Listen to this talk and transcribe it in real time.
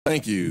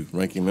Thank you,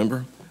 Ranking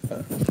Member.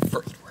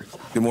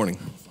 Good morning.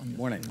 Good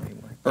morning.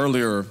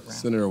 Earlier,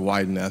 Senator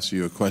Wyden asked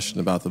you a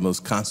question about the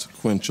most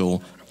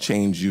consequential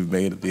change you've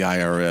made at the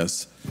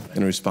IRS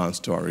in response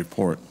to our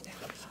report.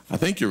 I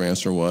think your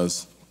answer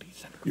was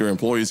your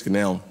employees can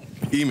now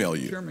email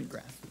you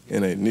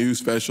in a new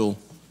special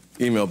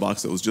email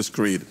box that was just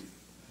created.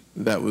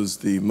 That was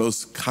the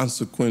most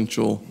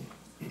consequential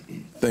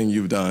thing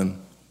you've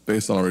done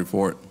based on our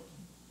report.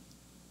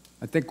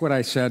 I think what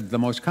I said, the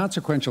most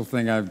consequential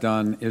thing I've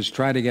done is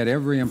try to get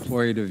every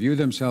employee to view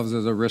themselves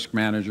as a risk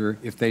manager.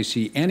 If they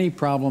see any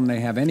problem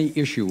they have any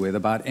issue with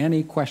about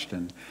any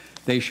question,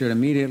 they should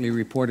immediately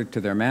report it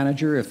to their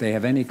manager. If they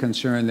have any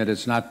concern that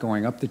it's not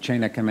going up the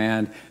chain of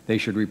command, they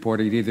should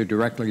report it either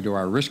directly to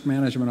our risk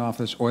management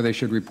office or they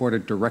should report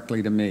it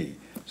directly to me.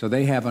 So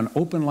they have an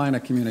open line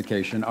of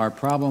communication. Our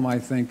problem, I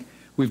think,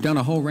 we've done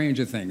a whole range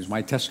of things.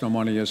 My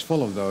testimony is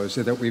full of those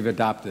that we've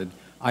adopted.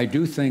 I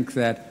do think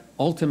that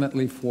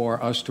ultimately,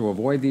 for us to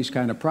avoid these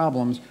kind of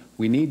problems,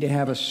 we need to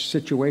have a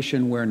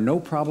situation where no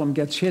problem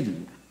gets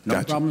hidden,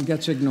 no problem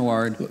gets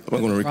ignored, the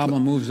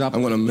problem moves up.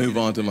 I'm going to move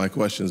on to my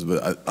questions,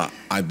 but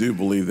I do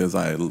believe, as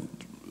I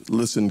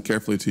listened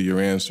carefully to your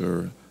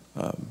answer,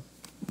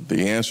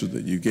 the answer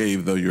that you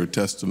gave, though your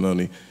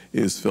testimony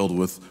is filled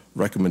with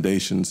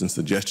recommendations and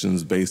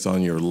suggestions based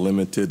on your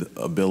limited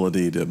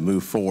ability to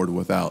move forward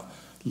without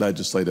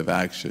legislative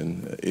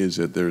action, is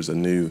that there's a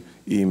new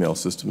email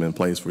system in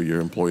place where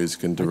your employees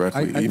can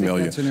directly email you. I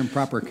think that's an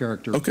improper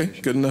characterization. Okay,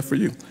 good enough for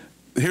you.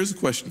 Here's a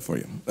question for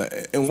you.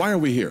 And why are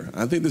we here?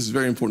 I think this is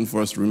very important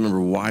for us to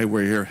remember why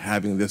we're here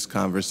having this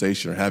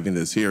conversation or having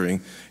this hearing.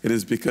 It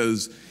is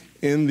because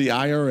in the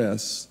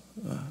IRS,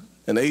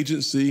 an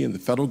agency in the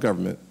federal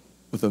government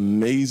with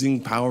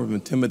amazing power of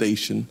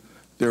intimidation,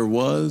 there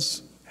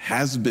was,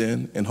 has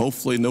been, and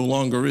hopefully no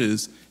longer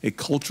is, a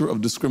culture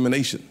of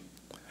discrimination.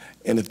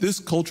 And if this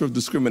culture of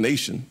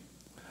discrimination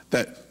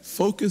that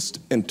focused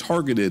and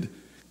targeted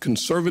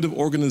conservative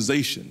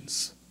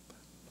organizations,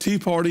 Tea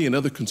Party and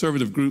other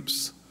conservative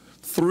groups,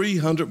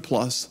 300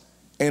 plus,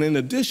 and in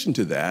addition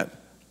to that,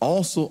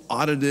 also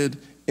audited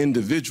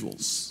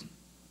individuals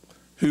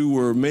who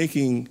were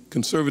making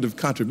conservative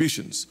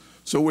contributions.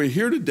 So we're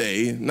here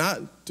today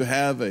not to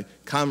have a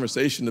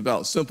conversation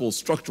about simple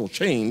structural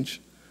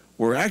change.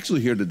 We're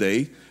actually here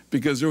today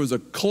because there was a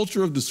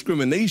culture of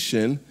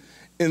discrimination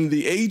in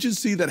the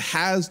agency that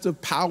has the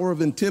power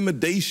of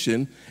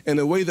intimidation in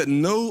a way that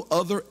no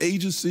other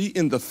agency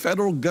in the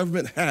federal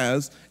government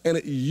has, and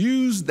it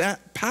used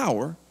that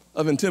power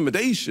of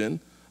intimidation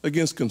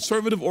against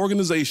conservative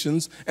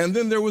organizations, and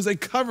then there was a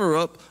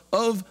cover-up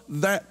of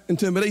that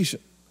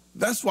intimidation.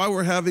 That's why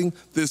we're having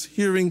this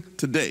hearing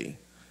today.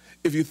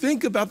 If you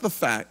think about the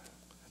fact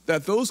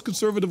that those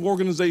conservative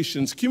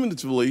organizations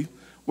cumulatively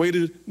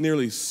waited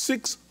nearly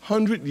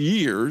 600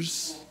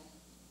 years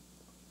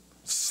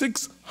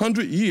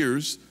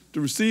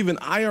to receive an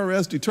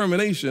IRS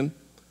determination,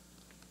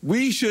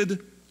 we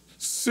should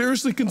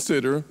seriously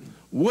consider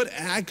what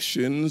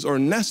actions are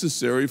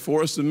necessary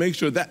for us to make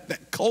sure that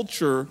that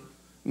culture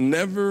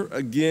never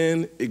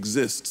again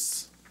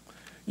exists.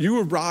 You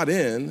were brought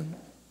in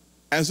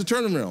as a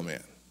turnaround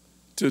man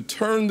to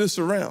turn this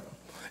around.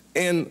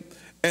 And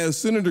as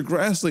Senator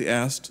Grassley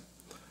asked,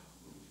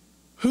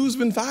 who's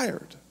been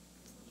fired?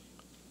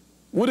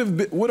 What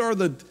are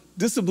the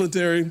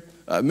disciplinary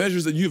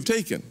measures that you've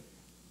taken?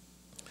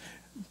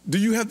 Do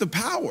you have the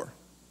power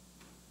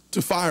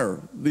to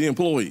fire the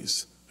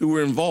employees who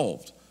were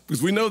involved?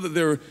 Because we know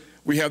that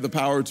we have the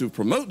power to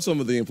promote some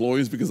of the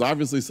employees, because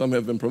obviously some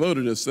have been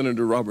promoted, as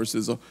Senator Roberts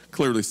has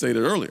clearly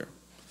stated earlier.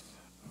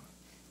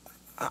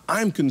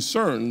 I'm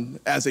concerned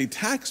as a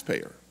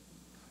taxpayer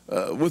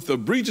with the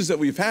breaches that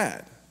we've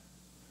had,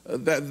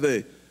 that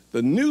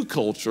the new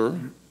culture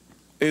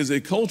is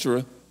a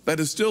culture that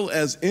is still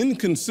as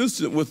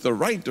inconsistent with the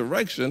right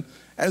direction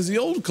as the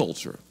old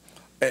culture.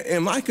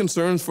 And my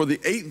concerns for the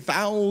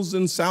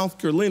 8,000 South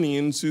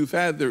Carolinians who've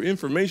had their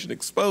information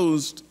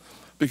exposed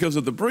because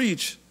of the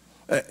breach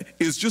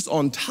is just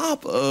on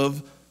top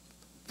of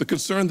the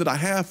concern that I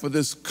have for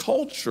this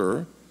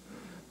culture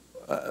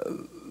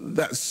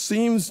that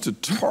seems to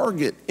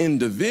target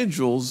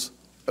individuals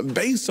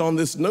based on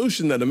this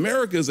notion that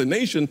America is a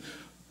nation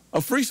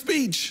of free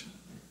speech.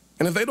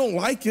 And if they don't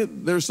like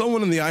it, there's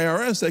someone in the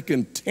IRS that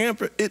can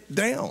tamper it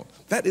down.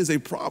 That is a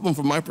problem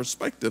from my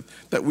perspective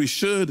that we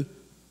should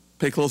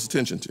pay close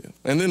attention to.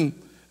 And then,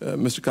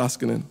 Mr.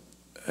 Koskinen,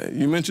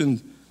 you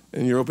mentioned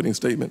in your opening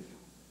statement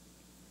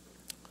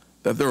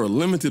that there are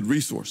limited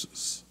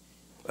resources.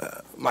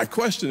 My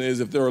question is,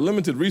 if there are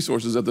limited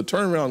resources, as the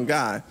turnaround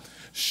guy,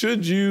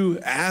 should you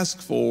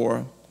ask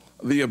for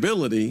the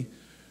ability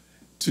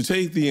to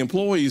take the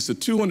employees, the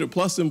 200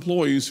 plus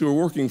employees who are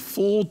working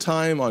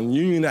full-time on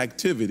union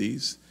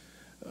activities,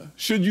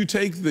 should you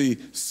take the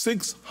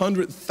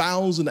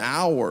 600,000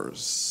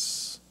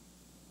 hours,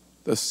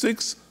 the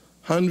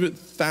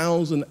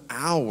 600,000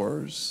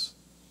 hours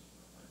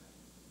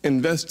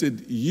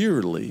invested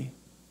yearly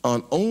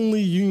on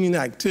only union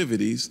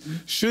activities,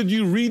 should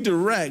you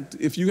redirect,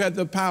 if you had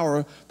the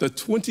power, the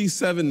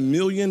 $27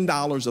 million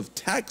of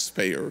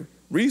taxpayer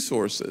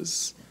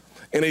resources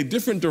in a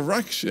different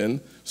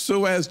direction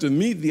so as to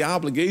meet the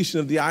obligation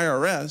of the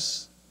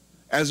IRS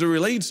as it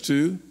relates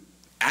to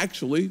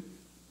actually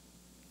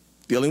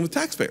dealing with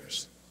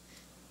taxpayers?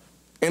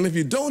 And if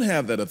you don't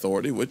have that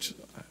authority, which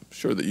I'm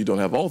sure that you don't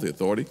have all the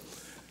authority,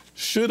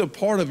 should a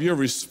part of your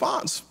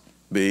response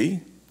be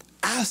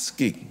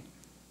asking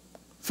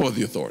for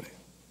the authority?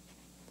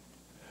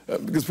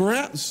 Because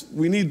perhaps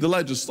we need the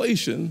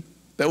legislation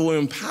that will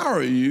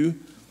empower you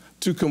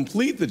to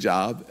complete the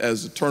job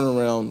as a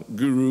turnaround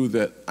guru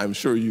that I'm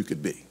sure you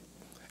could be.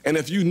 And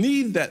if you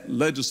need that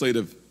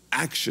legislative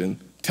action,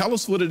 tell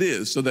us what it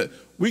is so that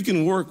we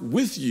can work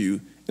with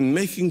you in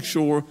making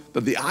sure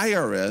that the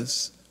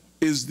IRS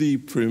is the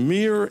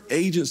premier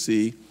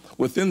agency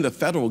within the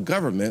federal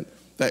government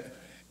that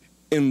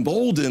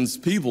emboldens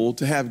people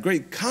to have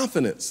great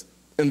confidence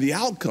in the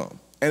outcome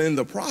and in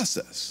the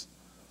process.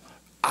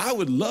 I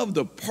would love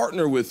to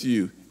partner with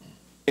you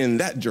in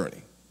that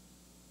journey.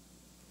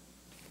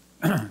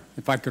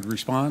 If I could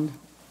respond?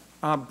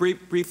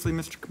 Briefly,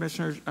 Mr.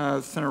 Commissioner,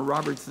 Senator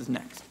Roberts is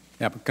next.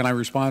 Yeah, but can I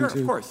respond to? Sure,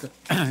 of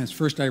course.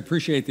 First, I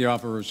appreciate the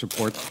offer of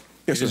support.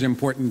 Yes, it is sir.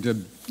 important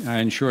to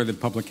ensure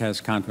that public has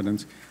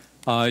confidence.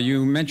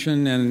 You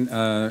mentioned,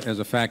 as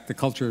a fact, the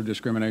culture of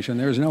discrimination.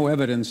 There is no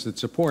evidence that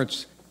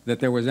supports that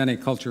there was any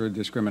culture of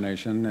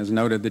discrimination. As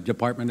noted, the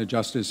Department of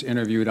Justice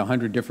interviewed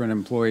 100 different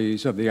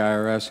employees of the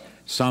IRS,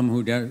 some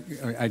who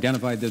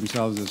identified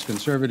themselves as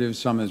conservatives,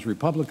 some as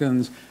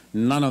Republicans.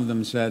 None of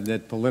them said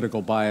that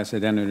political bias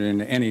had entered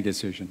into any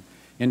decision.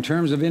 In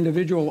terms of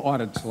individual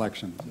audit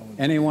selection,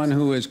 anyone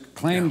who is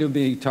claimed to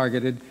be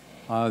targeted,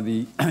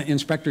 the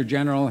Inspector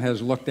General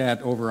has looked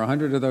at over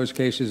 100 of those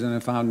cases and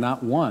have found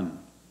not one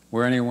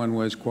where anyone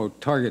was, quote,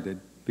 targeted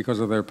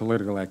because of their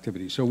political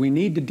activity. So we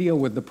need to deal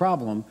with the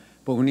problem,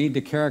 but we need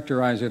to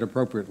characterize it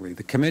appropriately.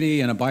 The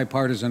committee, in a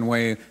bipartisan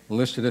way,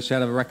 listed a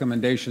set of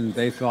recommendations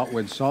they thought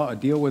would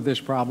deal with this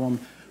problem.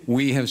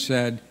 We have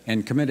said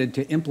and committed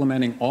to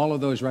implementing all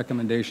of those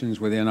recommendations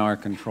within our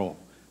control.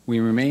 We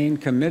remain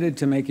committed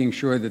to making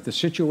sure that the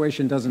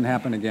situation doesn't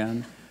happen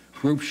again.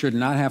 Groups should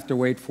not have to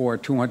wait for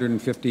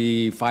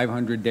 250,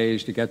 500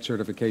 days to get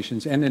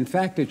certifications. And in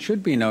fact, it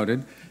should be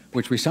noted,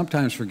 which we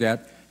sometimes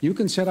forget, you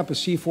can set up a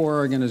C4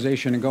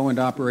 organization and go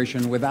into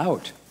operation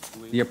without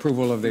the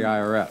approval of the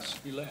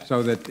IRS.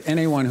 So that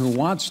anyone who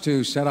wants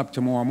to set up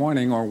tomorrow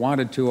morning or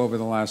wanted to over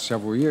the last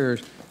several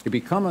years to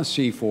become a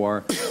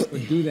C4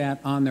 would do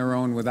that on their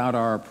own without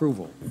our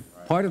approval.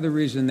 Part of the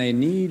reason they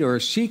need or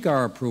seek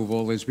our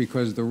approval is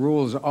because the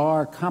rules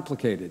are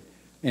complicated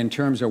in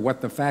terms of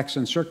what the facts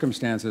and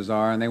circumstances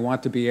are, and they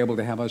want to be able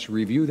to have us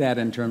review that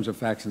in terms of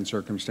facts and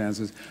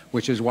circumstances,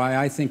 which is why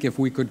I think if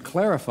we could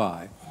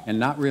clarify and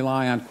not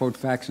rely on, quote,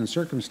 facts and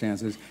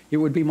circumstances, it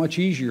would be much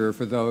easier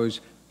for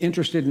those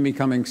interested in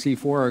becoming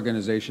C4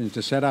 organizations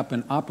to set up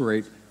and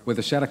operate with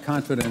a set of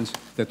confidence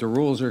that the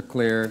rules are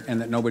clear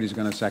and that nobody's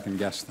going to second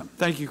guess them.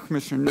 Thank you,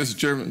 Commissioner. Mr.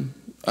 Chairman,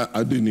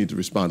 I do need to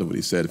respond to what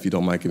he said. If you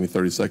don't mind giving me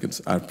 30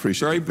 seconds, I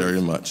appreciate it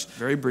very much.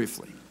 Very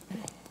briefly.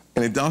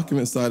 In a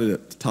document cited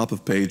at the top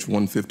of page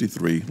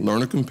 153,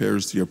 Lerner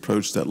compares the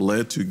approach that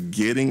led to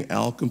getting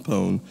Al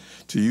Capone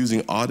to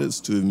using audits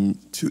to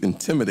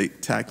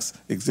intimidate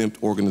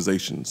tax-exempt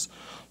organizations.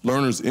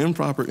 Lerner's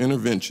improper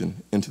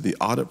intervention into the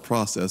audit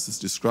process is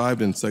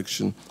described in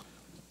Section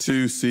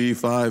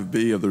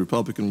 2C5B of the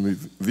Republican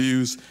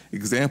Reviews.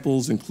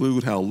 Examples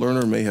include how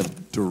Lerner may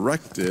have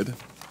directed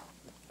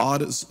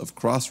audits of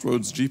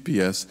Crossroads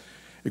GPS,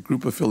 a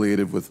group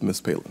affiliated with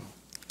Ms. Palin.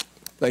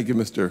 Thank you,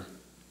 Mr.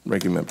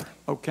 Ranking Member.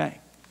 Okay.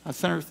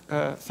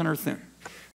 Senator Thune.